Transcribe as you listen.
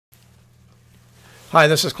Hi,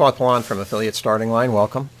 this is Claude Pelanne from Affiliate Starting Line.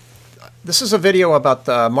 Welcome. This is a video about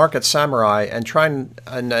the Market Samurai and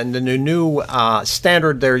the new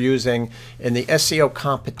standard they're using in the SEO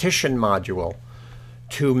competition module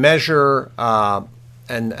to measure and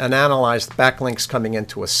analyze backlinks coming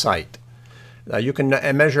into a site. You can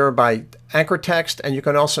measure by anchor text, and you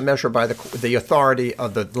can also measure by the authority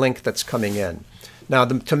of the link that's coming in. Now,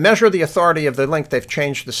 to measure the authority of the link, they've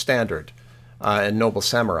changed the standard in Noble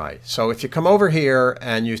Samurai. So if you come over here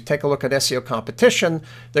and you take a look at SEO competition,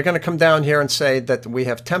 they're going to come down here and say that we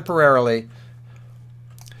have temporarily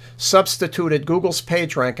substituted Google's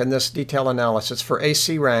PageRank in this detail analysis for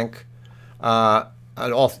ACRank, and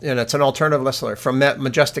it's an alternative list from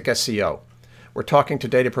Majestic SEO. We're talking to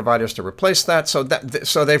data providers to replace that, so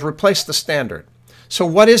they've replaced the standard. So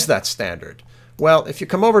what is that standard? Well, if you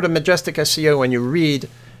come over to Majestic SEO and you read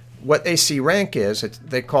what ACRank is,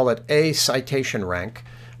 they call it A Citation Rank.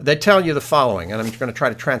 They tell you the following, and I'm going to try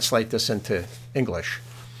to translate this into English.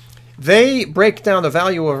 They break down the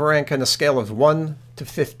value of a rank on a scale of 1 to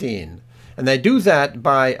 15, and they do that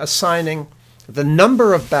by assigning the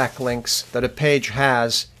number of backlinks that a page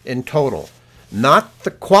has in total, not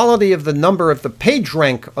the quality of the number of the page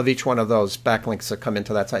rank of each one of those backlinks that come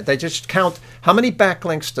into that site. They just count how many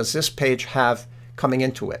backlinks does this page have coming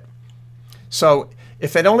into it. So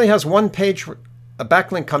if it only has one page, a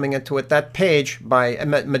backlink coming into it, that page by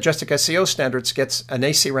Majestic SEO standards gets an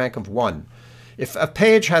AC rank of 1. If a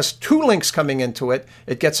page has 2 links coming into it,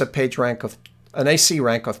 it gets a page rank of an AC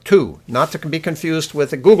rank of 2, not to be confused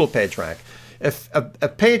with a Google page rank. If a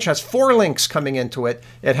page has 4 links coming into it,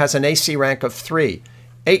 it has an AC rank of 3.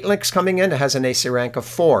 8 links coming in, it has an AC rank of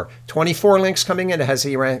 4. 24 links coming in, it has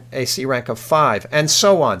an AC rank of 5, and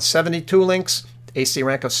so on. 72 links, AC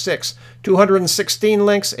rank of 6. 216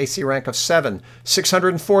 links, AC rank of 7.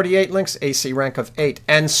 648 links, AC rank of 8,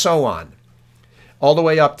 and so on, all the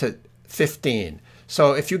way up to 15.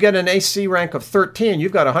 So if you get an AC rank of 13,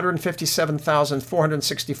 you've got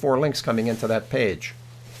 157,464 links coming into that page.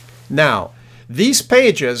 Now, these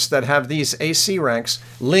pages that have these AC ranks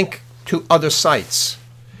link to other sites,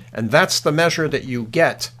 and that's the measure that you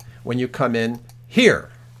get when you come in here.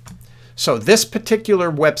 So this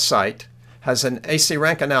particular website has an AC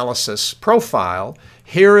rank analysis profile.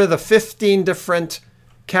 Here are the 15 different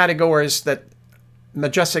categories that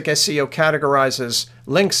Majestic SEO categorizes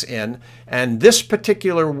links in, and this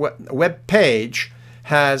particular web page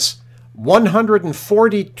has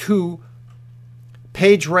 142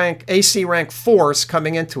 page rank, AC rank 4s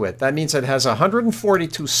coming into it. That means it has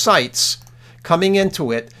 142 sites coming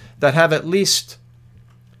into it that have at least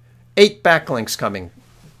 8 backlinks coming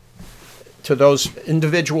to those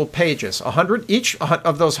individual pages. Each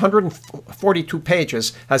of those 142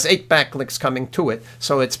 pages has 8 backlinks coming to it,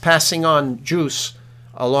 so it's passing on juice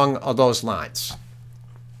along those lines.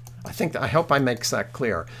 I hope I make that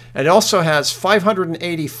clear. It also has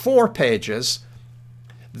 584 pages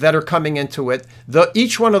that are coming into it.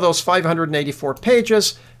 Each one of those 584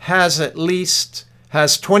 pages has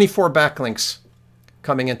 24 backlinks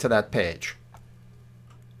coming into that page,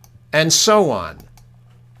 and so on.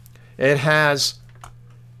 It has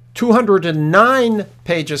 209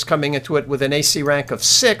 pages coming into it with an AC rank of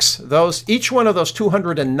 6. Each one of those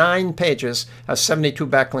 209 pages has 72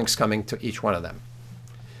 backlinks coming to each one of them.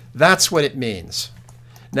 That's what it means.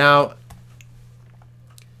 Now,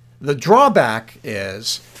 the drawback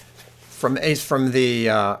is, from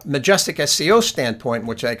the Majestic SEO standpoint,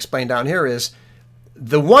 which I explained down here, is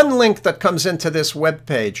the one link that comes into this web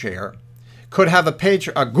page here could have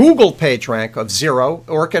a Google page rank of 0,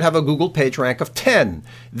 or it could have a Google page rank of 10.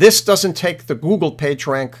 This doesn't take the Google page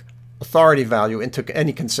rank authority value into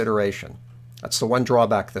any consideration. That's the one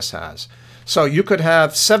drawback this has. So you could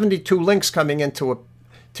have 72 links coming into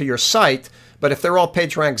to your site, but if they're all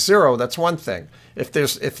page rank 0, that's one thing. If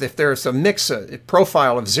there's a mix, a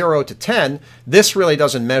profile of 0 to 10, this really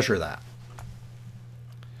doesn't measure that.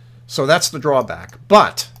 So that's the drawback.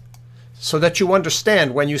 But so that you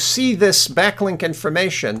understand, when you see this backlink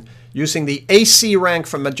information using the AC rank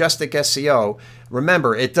from Majestic SEO,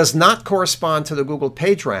 remember, it does not correspond to the Google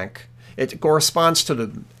PageRank. It corresponds to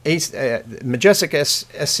the Majestic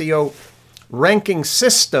SEO ranking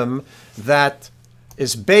system that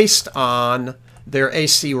is based on their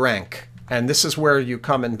AC rank. And this is where you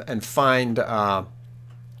come and find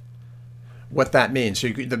what that means.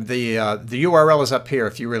 The URL is up here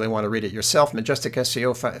if you really want to read it yourself. Majestic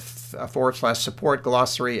SEO /support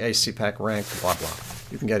glossary ACPack rank, blah, blah.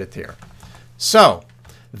 You can get it here. So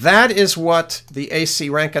that is what the AC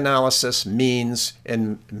rank analysis means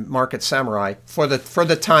in Market Samurai for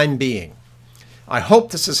the time being. I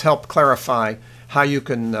hope this has helped clarify how you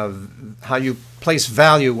can how you place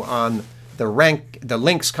value on the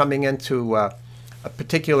links coming into a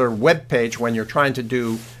particular web page when you're trying to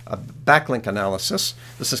do a backlink analysis.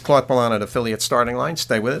 This is Claude Pelanne at Affiliate Starting Line.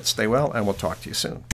 Stay with it, stay well, and we'll talk to you soon.